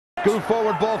Good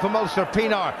forward ball from Ulster.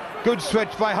 Pienaar. Good switch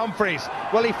by Humphreys.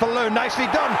 Willie Falloon. Nicely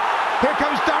done. Here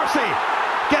comes Darcy.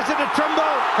 Gets it to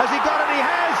Trimble. Has he got it? He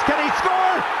has. Can he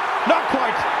score? Not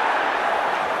quite.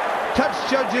 Touch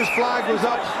judge's flag was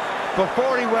up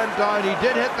before he went down. He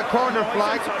did hit the corner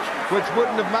flag, which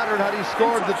wouldn't have mattered had he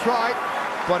scored the try,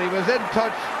 but he was in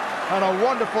touch, and a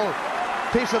wonderful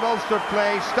piece of Ulster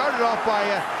play. Started off by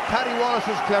Paddy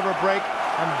Wallace's clever break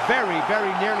and very,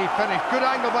 very nearly finished. Good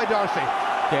angle by Darcy.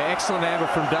 Yeah, excellent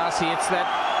angle from Darcy. It's that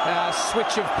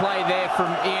switch of play there from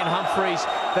Ian Humphreys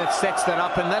that sets that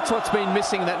up, and that's what's been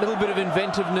missing, that little bit of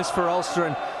inventiveness for Ulster,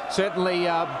 and certainly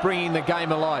bringing the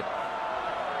game alight.